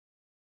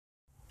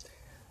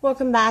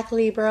Welcome back,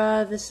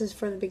 Libra. This is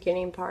for the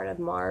beginning part of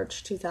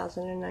March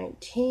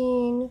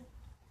 2019.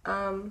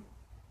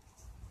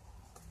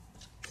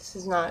 This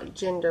is not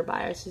gender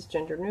bias, it's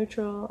gender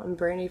neutral. I'm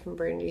Brandy from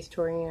Brandy's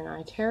Torian and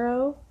I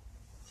Tarot.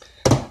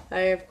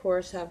 I, of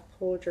course, have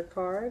pulled your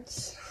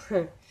cards.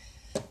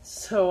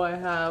 So I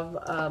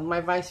have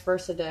my vice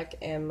versa deck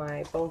and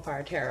my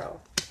Bonfire Tarot.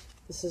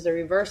 This is the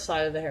reverse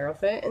side of the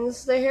Hierophant, and this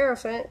is the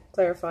Hierophant,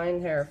 clarifying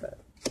the Hierophant.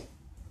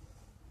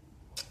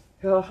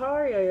 Oh,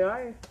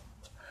 hi.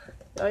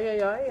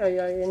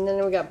 And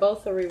then we got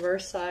both the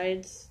reverse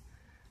sides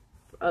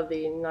of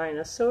the Nine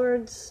of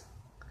Swords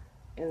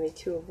and the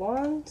Two of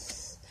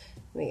Wands,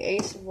 and the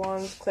Ace of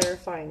Wands,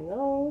 clarifying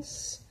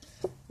those.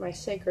 My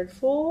Sacred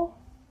Fool,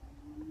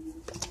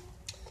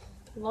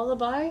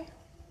 Lullaby,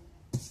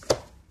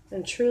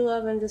 and True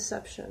Love and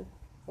Deception.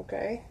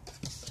 Okay,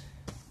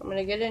 I'm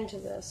gonna get into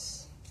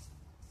this.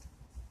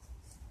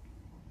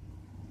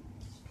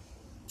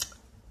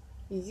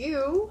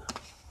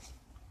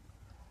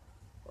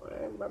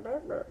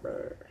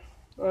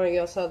 Oh, you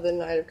also have the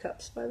Knight of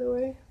Cups, by the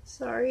way.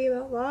 Sorry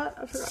about that.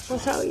 I forgot to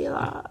tell you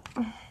that.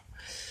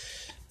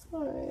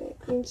 Alright, you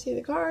can see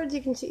the cards,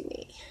 you can see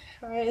me.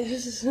 Alright,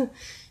 this is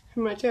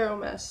my tarot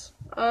mess.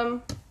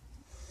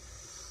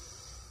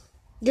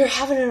 You're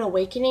having an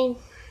awakening,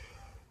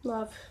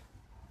 love.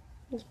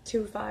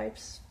 Two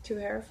vibes, two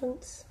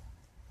Hierophants.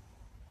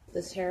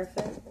 This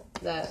Hierophant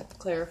that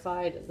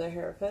clarified the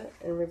Hierophant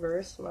in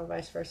reverse, my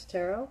vice versa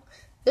tarot.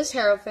 This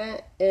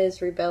Hierophant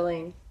is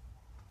rebelling.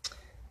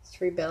 It's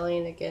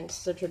rebelling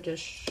against the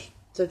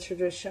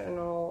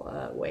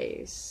traditional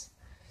ways,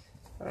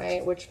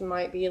 right? Which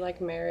might be like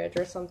marriage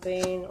or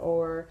something,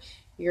 or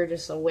you're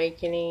just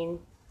awakening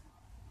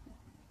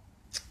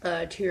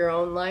to your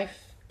own life,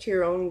 to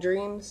your own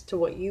dreams, to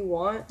what you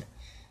want.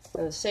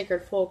 And the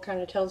Sacred Fool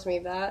kind of tells me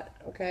that.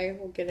 Okay,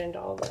 we'll get into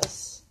all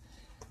this.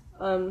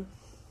 The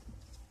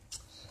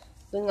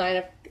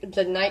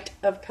Knight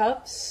of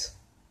Cups,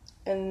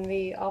 and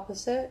the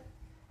opposite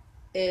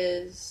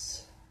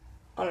is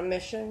on a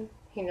mission.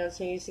 He knows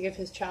he needs to give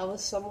his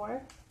chalice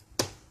somewhere.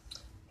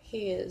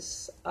 He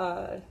is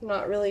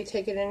not really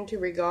taking into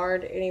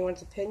regard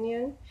anyone's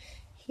opinion.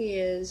 He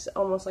is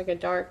almost like a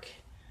dark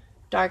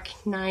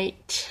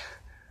night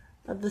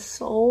of the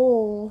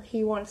soul.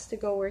 He wants to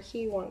go where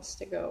he wants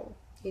to go.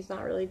 He's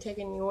not really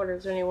taking any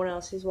orders of anyone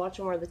else. He's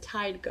watching where the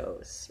tide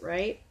goes,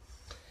 right?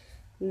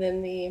 And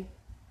then the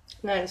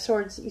Nine of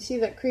Swords. You see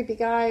that creepy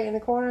guy in the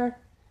corner?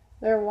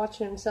 They're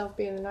watching himself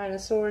being the Nine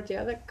of Swords.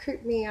 Yeah, that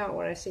creeped me out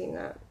when I seen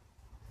that.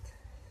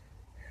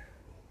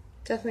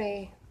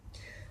 Definitely.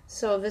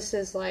 So this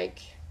is like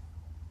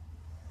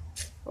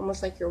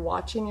almost like you're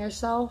watching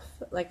yourself.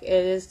 Like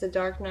it is the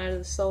dark night of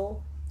the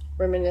soul,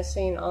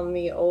 reminiscing on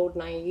the old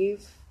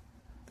naive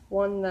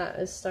one that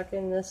is stuck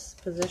in this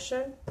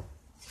position.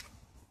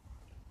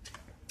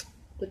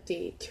 With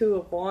the Two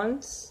of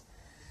Wands,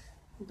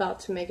 about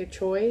to make a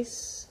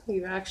choice.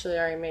 You've actually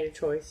already made a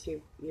choice.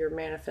 You're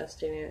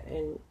manifesting it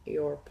in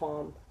your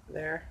palm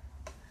there.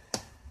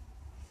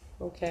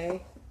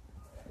 Okay.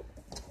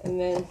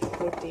 And then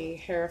with the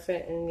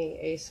Hierophant and the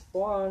Ace of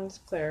Wands,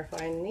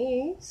 clarifying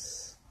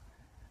these,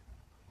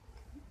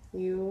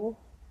 you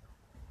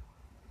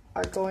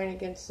are going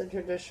against the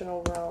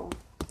traditional realm.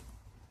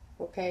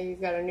 Okay,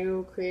 you've got a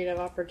new creative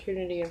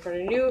opportunity in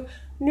front of you,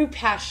 new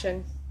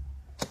passion.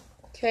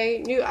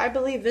 Okay, I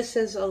believe this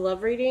is a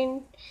love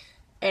reading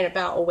and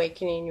about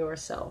awakening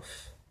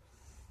yourself.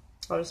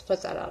 I'll just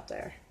put that out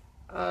there.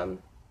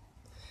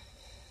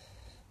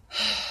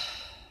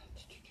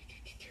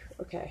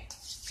 Okay,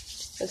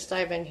 let's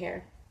dive in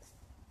here.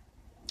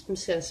 I'm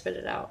just going to spit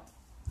it out.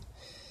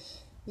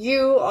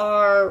 You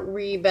are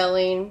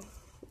rebelling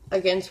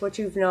against what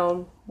you've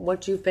known,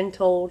 what you've been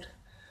told.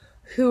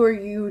 Who are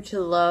you to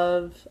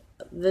love?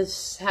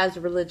 This has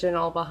religion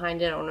all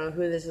behind it. I don't know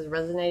who this is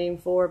resonating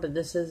for, but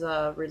this is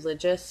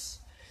religious.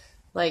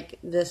 Like,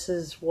 this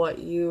is what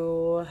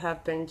you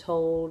have been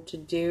told to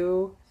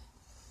do.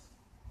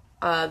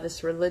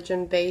 This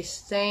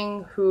religion-based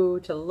thing.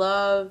 Who to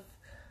love.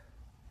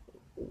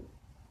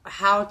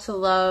 How to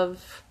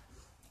love.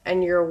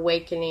 And you're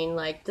awakening.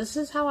 Like, this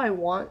is how I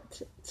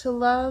want to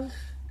love.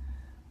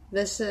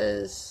 This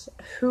is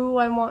who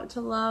I want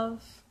to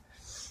love.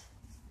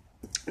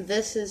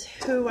 This is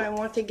who I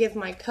want to give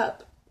my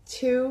cup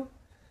to.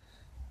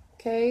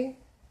 Okay?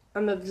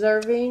 I'm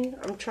observing.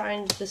 I'm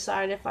trying to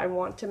decide if I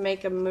want to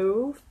make a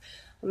move.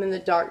 I'm in the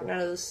dark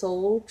night of the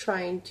soul,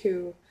 trying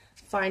to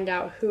find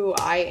out who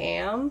I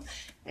am.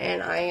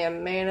 And I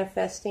am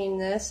manifesting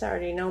this. I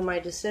already know my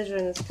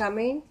decision is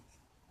coming.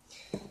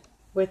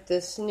 With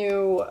this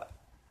new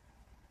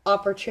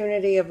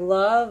opportunity of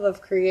love,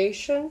 of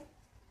creation.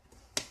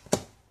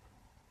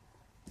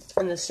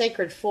 And the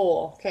Sacred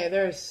Fool. Okay,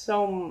 there's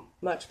so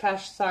much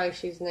passion. Sorry,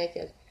 she's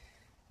naked.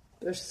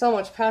 There's so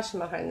much passion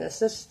behind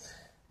this.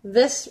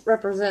 This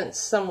represents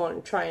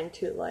someone trying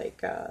to,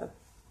 like,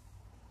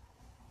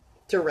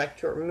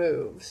 direct your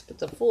moves. But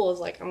the Fool is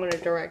like, I'm going to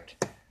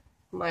direct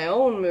my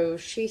own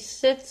moves. She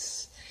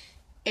sits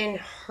in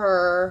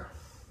her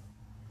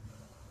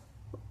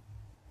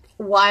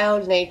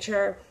wild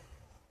nature.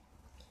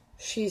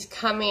 She's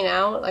coming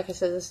out. Like I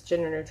said, this is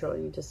gender neutral.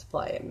 You just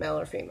apply it, male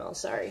or female.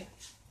 Sorry.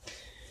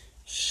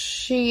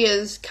 She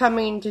is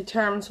coming to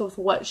terms with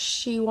what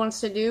she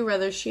wants to do,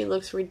 whether she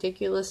looks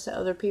ridiculous to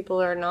other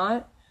people or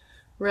not,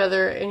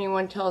 whether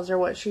anyone tells her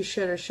what she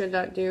should or should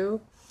not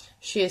do.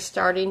 She is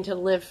starting to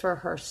live for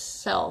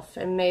herself,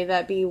 and may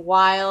that be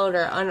wild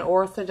or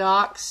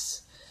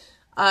unorthodox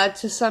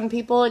to some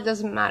people. It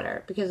doesn't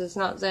matter, because it's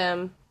not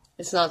them,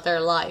 it's not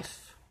their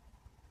life.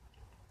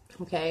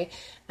 Okay,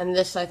 and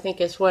this, I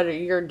think, is what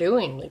you're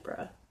doing,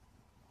 Libra.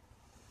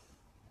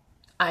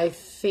 I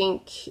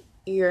think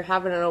you're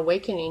having an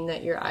awakening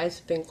that your eyes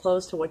have been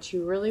closed to what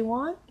you really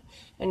want,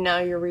 and now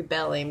you're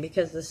rebelling,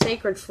 because the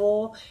Sacred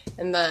Fool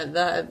and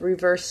the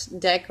reverse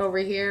deck over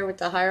here with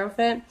the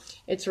Hierophant,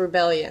 it's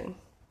rebellion.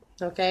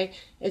 Okay?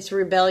 It's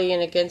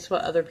rebellion against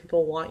what other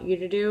people want you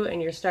to do,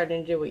 and you're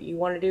starting to do what you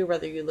want to do,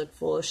 whether you look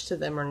foolish to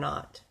them or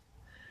not.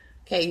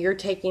 Okay, you're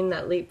taking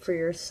that leap for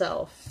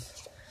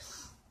yourself.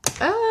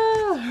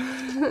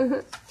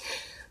 The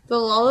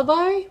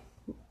lullaby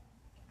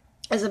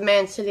is a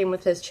man sitting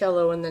with his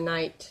cello in the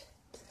night.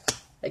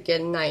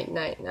 Again, night.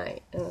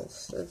 And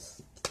it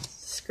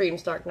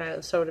screams dark night of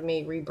the soul to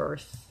me,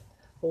 rebirth,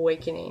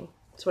 awakening.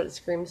 That's what it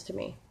screams to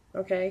me.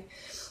 Okay?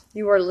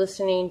 You are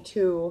listening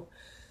to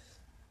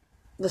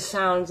the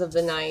sounds of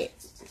the night,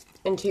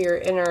 into your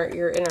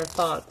inner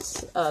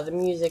thoughts, the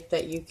music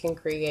that you can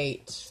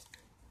create.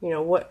 You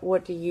know,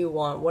 what do you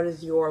want? What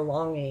is your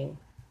longing?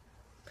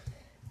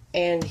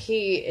 And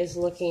he is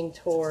looking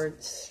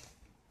towards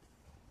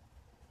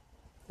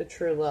the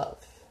true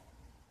love.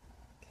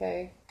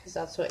 Okay? Because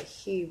that's what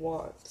he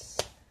wants.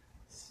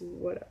 So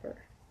whatever.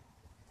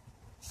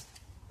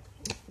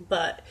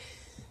 But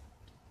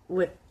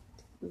with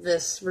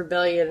this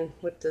rebellion,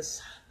 with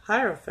this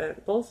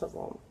Hierophant, both of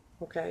them,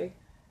 okay?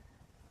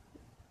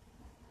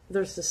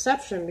 There's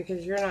deception,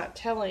 because you're not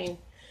telling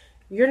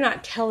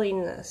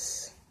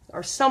this.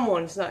 Or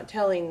someone's not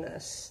telling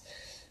this.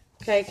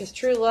 Okay, because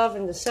true love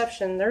and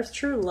deception, there's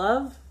true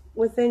love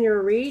within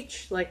your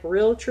reach, like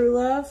real true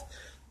love.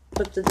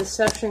 But the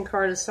deception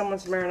card is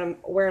someone's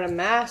wearing a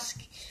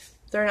mask.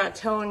 They're not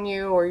telling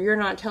you, or you're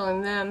not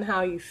telling them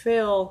how you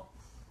feel.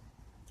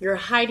 You're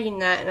hiding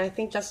that, and I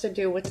think that's to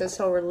do with this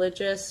whole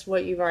religious,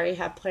 what you've already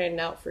had planned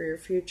out for your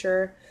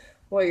future,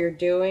 what you're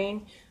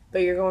doing.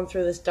 But you're going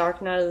through this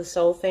dark night of the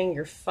soul thing.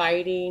 You're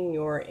fighting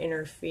your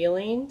inner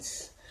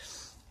feelings.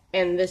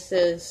 And this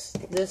is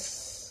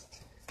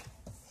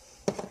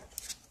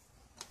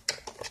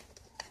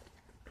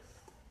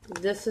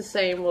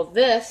saying, well,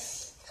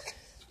 this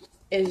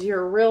is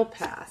your real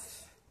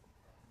path.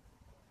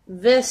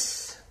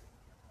 This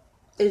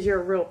is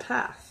your real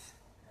path.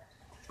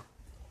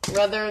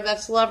 Whether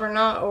that's love or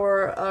not,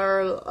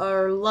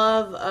 or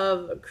love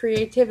of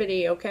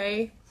creativity,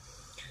 okay?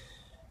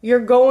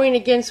 You're going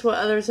against what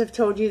others have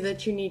told you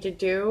that you need to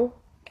do,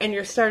 and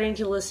you're starting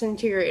to listen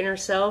to your inner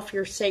self,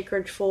 your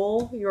sacred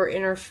fool, your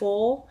inner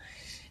fool,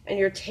 and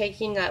you're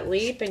taking that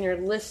leap and you're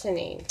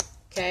listening,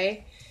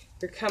 okay?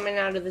 You're coming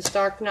out of this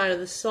dark night of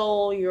the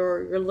soul.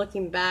 You're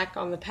looking back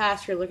on the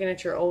past. You're looking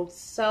at your old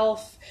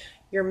self.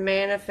 You're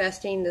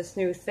manifesting this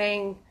new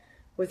thing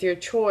with your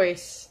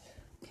choice.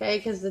 Okay,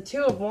 because the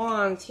Two of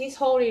Wands, he's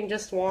holding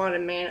just one, a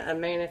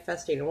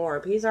manifesting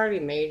orb. He's already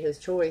made his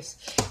choice.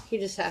 He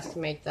just has to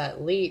make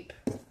that leap.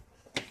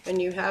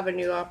 And you have a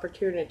new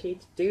opportunity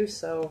to do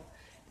so.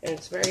 And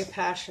it's very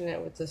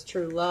passionate with this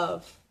true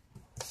love.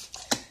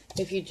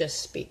 If you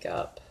just speak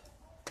up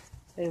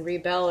and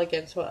rebel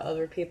against what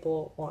other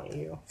people want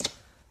you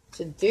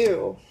to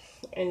do.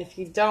 And if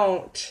you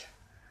don't,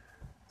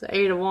 the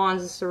Eight of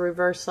Wands is the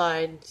reverse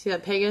side. See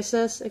that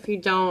Pegasus? If you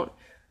don't,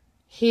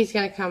 he's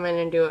going to come in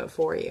and do it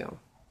for you.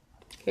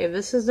 Okay,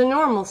 this is the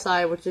normal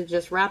side, which is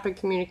just rapid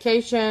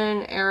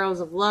communication, arrows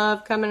of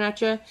love coming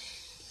at you.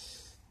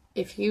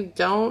 If you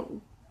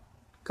don't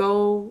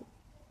go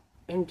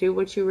and do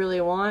what you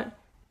really want,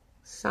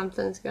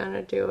 something's going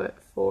to do it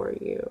for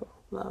you,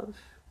 love.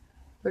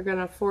 We're going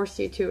to force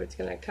you to. It's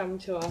going to come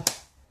to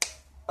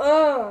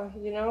a,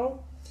 you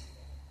know.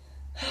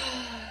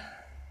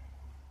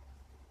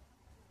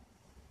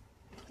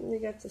 We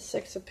got the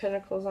Six of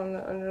Pentacles on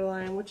the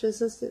underline, which is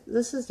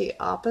this is the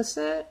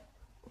opposite.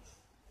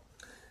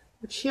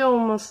 Which he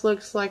almost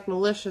looks like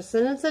malicious.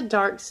 And it's a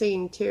dark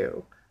scene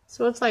too.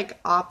 So it's like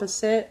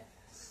opposite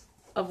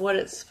of what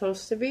it's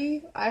supposed to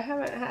be. I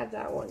haven't had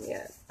that one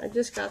yet. I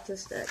just got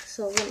this deck.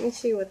 So let me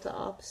see what the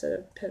opposite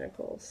of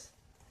Pentacles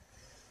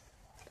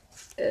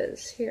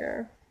is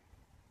here.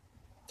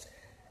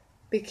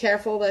 Be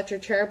careful that your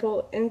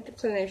charitable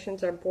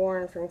inclinations are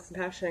born from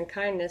compassion and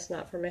kindness,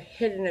 not from a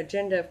hidden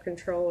agenda of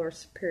control or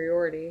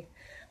superiority.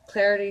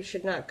 Clarity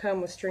should not come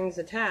with strings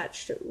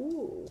attached.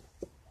 Ooh.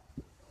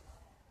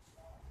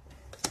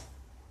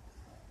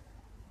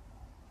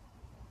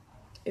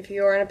 If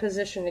you are in a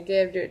position to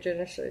give, do it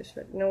generously.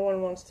 No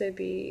one wants to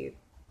be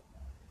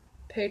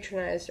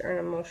patronized or in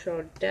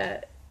emotional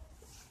debt.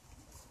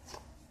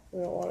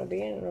 We don't want to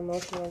be in an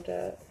emotional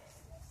debt.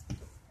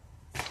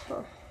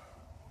 Huh.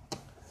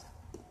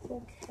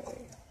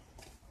 Okay.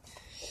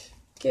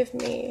 Give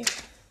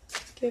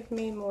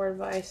me more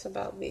advice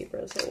about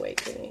Libra's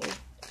awakening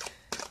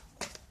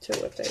to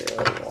what they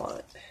really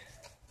want.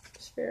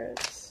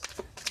 Spirits,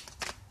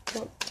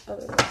 what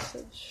other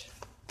message?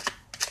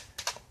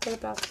 What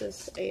about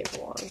this Eight of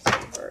Wands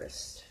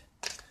reversed?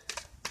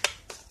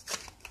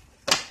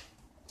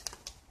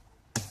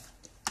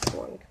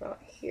 One come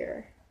out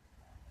here.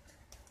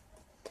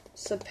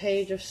 It's the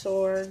Page of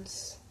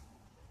Swords.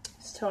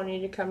 It's telling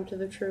you to come to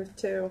the truth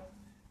too.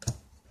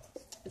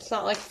 It's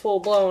not like full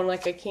blown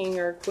like a king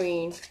or a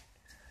queen.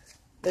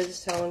 They're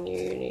just telling you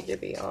you need to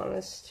be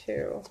honest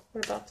too.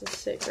 What about the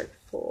Sacred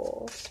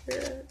Fool?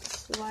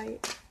 Spirits,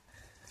 light.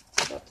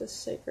 What about the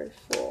Sacred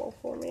Fool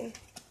for me?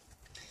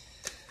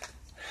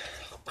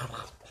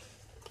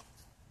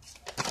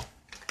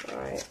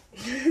 Alright.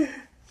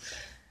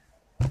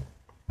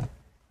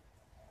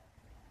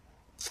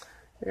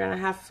 You're going to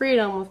have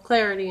freedom with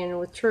clarity and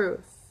with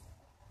truth.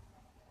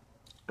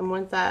 And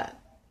with that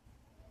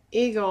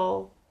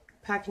eagle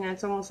packing,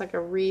 it's almost like a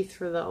wreath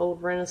for the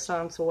old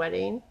Renaissance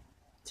wedding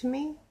to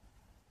me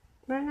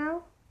right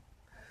now.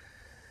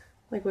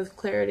 Like with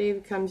clarity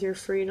becomes your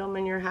freedom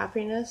and your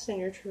happiness and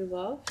your true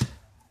love.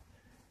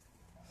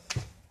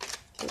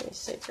 Give me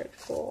Sacred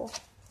Fool.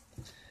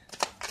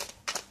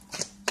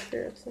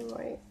 Spirits and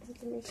light.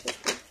 Give me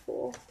Sacred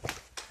Fool.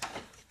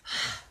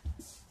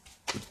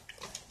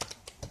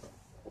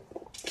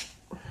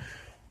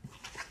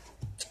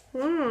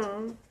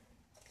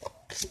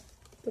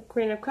 The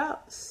Queen of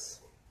Cups.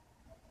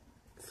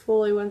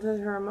 Fully within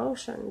her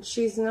emotions.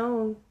 She's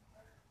known.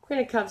 Queen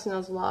of Cups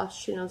knows loss.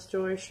 She knows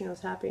joy. She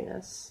knows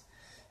happiness.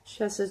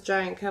 She has this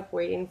giant cup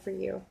waiting for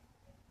you.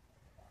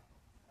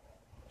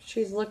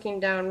 She's looking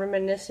down,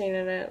 reminiscing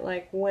in it,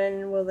 like,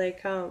 when will they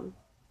come?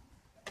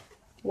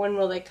 When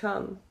will they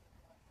come?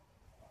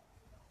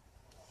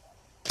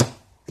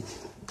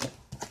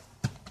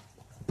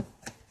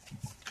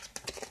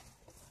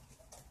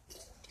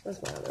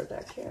 Where's my other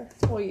deck here?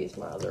 We'll use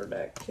my other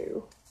deck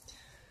too.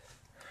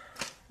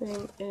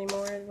 Any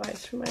more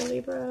advice for my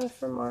Libra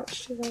for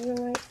March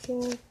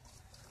 2019?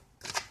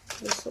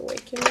 This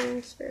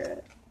awakening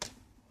spirit.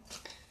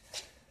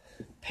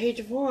 Page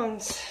of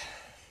Wands.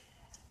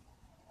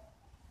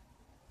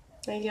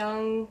 A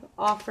young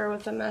offer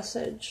with a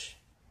message.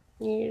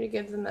 You need to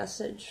give the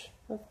message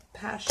of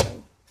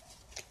passion.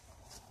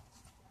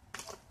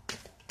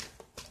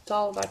 It's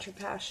all about your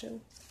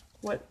passion.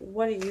 What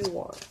do you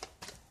want?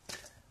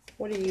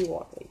 What do you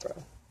want, Libra?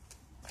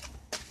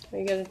 Are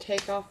you going to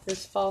take off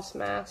this false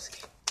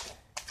mask?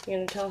 You're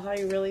going to tell how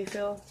you really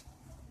feel?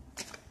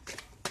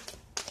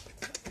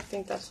 I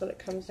think that's what it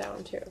comes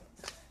down to.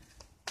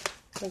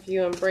 Of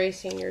you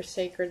embracing your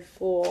Sacred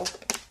Fool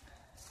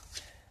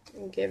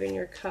and giving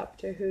your cup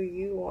to who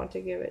you want to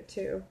give it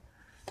to.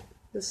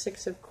 The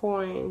Six of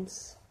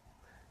Coins.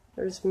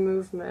 There's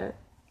movement.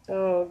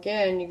 Oh,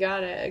 again, you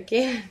got it.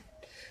 Again.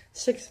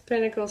 Six of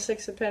Pentacles,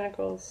 Six of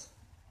Pentacles.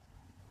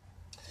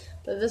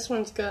 But this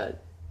one's good.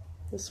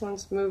 This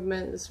one's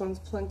movement. This one's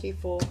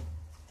plentiful.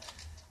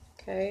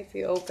 Okay, if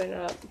you open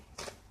up,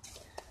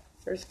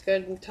 there's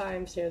good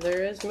times here.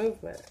 There is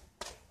movement.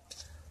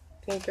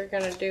 I think you're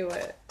going to do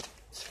it.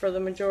 It's for the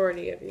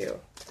majority of you.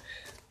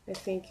 I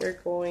think you're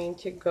going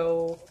to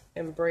go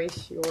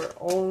embrace your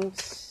own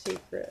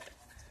secret.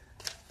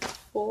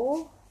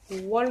 Full.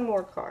 One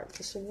more card.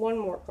 Just one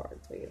more card,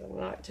 please. I'm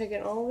not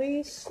taking all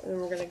these, and then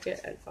we're going to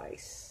get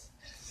advice.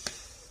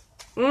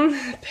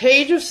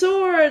 Page of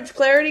Swords.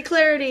 Clarity,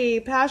 clarity.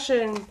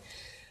 Passion.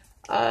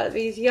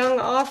 These young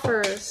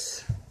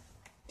offers.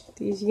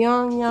 These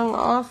young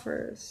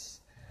offers.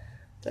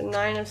 The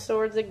Nine of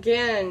Swords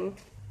again.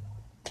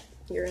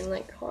 You're in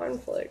like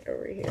conflict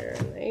over here.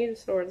 And the Eight of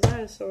Swords,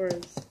 Nine of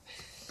Swords.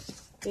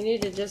 You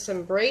need to just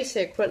embrace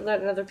it. Quit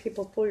letting other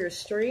people pull your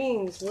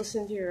strings.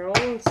 Listen to your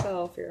own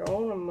self, your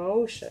own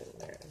emotion.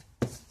 Man.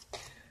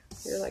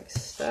 You're like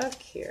stuck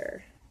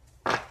here.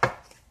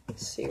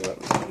 Let's see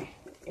what my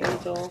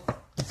angel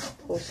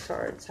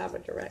postcards have a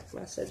direct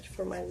message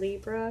for my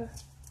Libra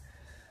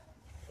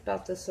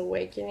about this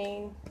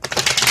awakening,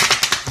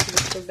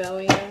 this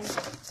rebellion,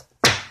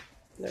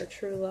 their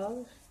true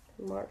love.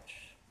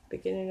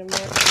 Beginning of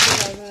March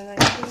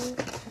 2019.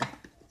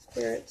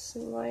 Spirits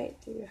and light,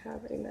 do you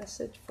have a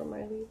message for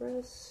my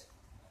Libras?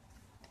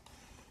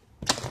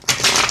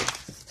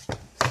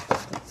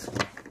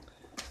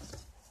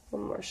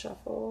 One more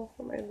shuffle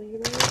for my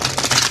Libras.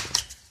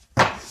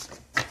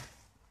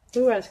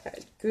 Ooh, I just got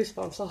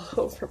goosebumps all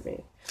over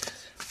me.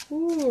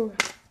 Ooh.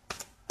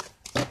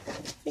 I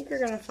think you're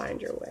going to find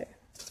your way.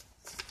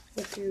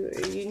 If you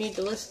need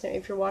to listen,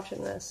 if you're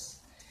watching this,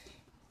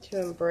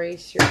 to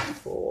embrace your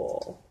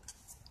Fool.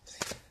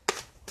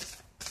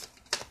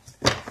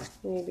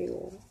 You need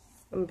to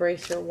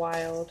embrace your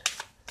wild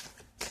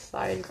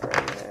side for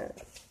a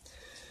minute.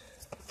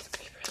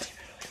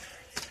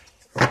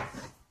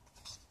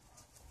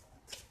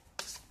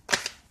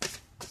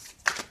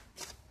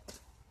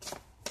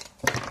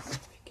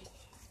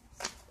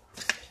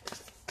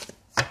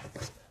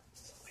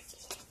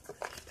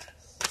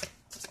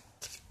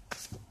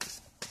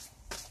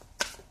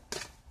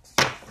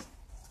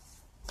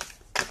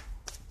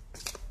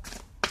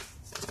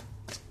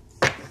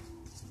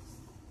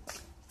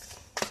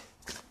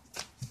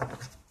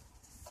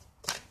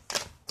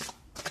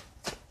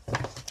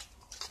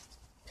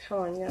 Come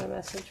on, you got a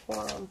message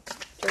for him.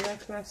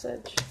 Direct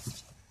message.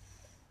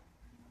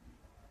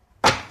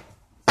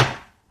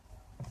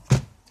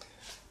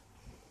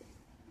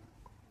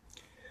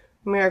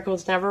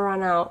 Miracles never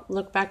run out.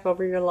 Look back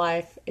over your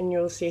life and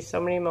you'll see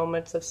so many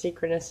moments of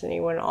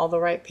synchronicity when all the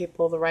right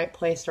people, the right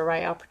place, the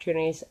right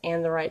opportunities,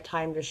 and the right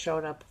time just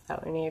showed up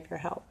without any of your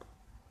help.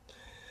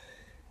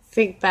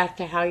 Think back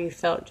to how you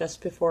felt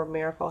just before a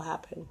miracle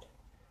happened.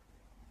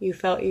 You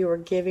felt you were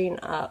giving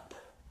up,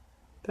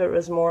 but it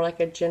was more like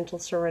a gentle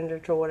surrender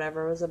to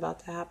whatever was about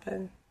to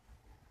happen.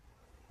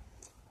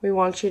 We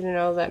want you to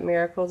know that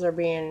miracles are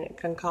being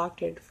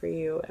concocted for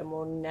you and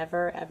will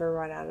never ever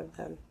run out of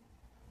them.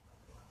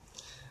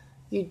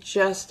 You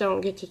just don't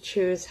get to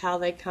choose how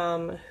they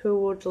come, who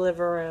will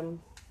deliver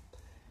them,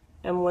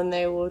 and when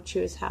they will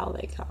choose how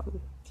they come.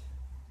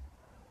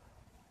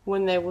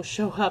 When they will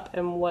show up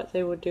and what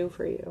they will do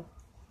for you.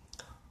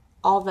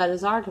 All that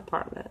is our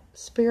department.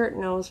 Spirit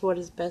knows what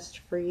is best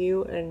for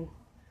you and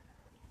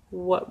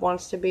what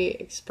wants to be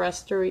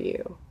expressed through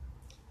you.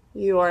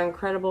 You are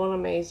incredible and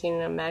amazing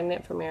and a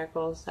magnet for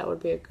miracles. That would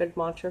be a good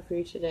mantra for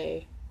you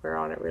today. We're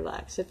on it,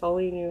 relax. If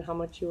only you knew how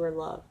much you were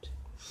loved.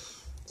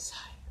 Sigh.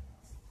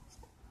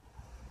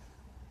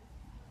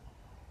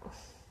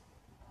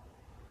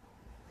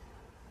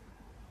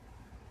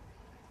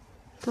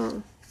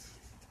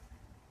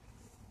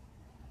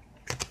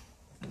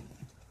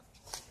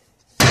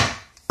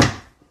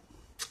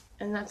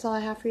 And that's all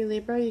I have for you,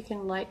 Libra. You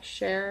can like,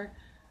 share,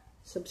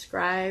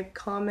 subscribe,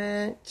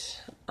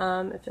 comment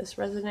if this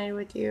resonated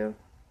with you.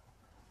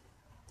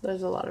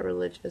 There's a lot of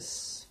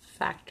religious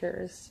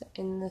factors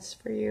in this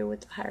for you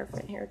with the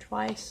Hierophant here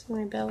twice in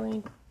my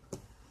belly.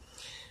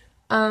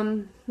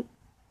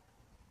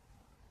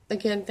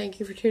 Again, thank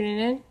you for tuning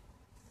in.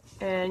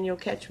 And you'll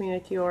catch me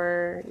with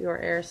your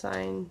air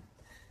sign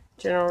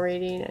general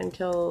reading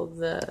until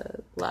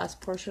the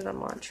last portion of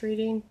March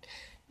reading.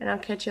 And I'll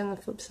catch you on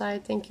the flip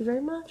side. Thank you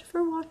very much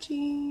for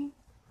watching.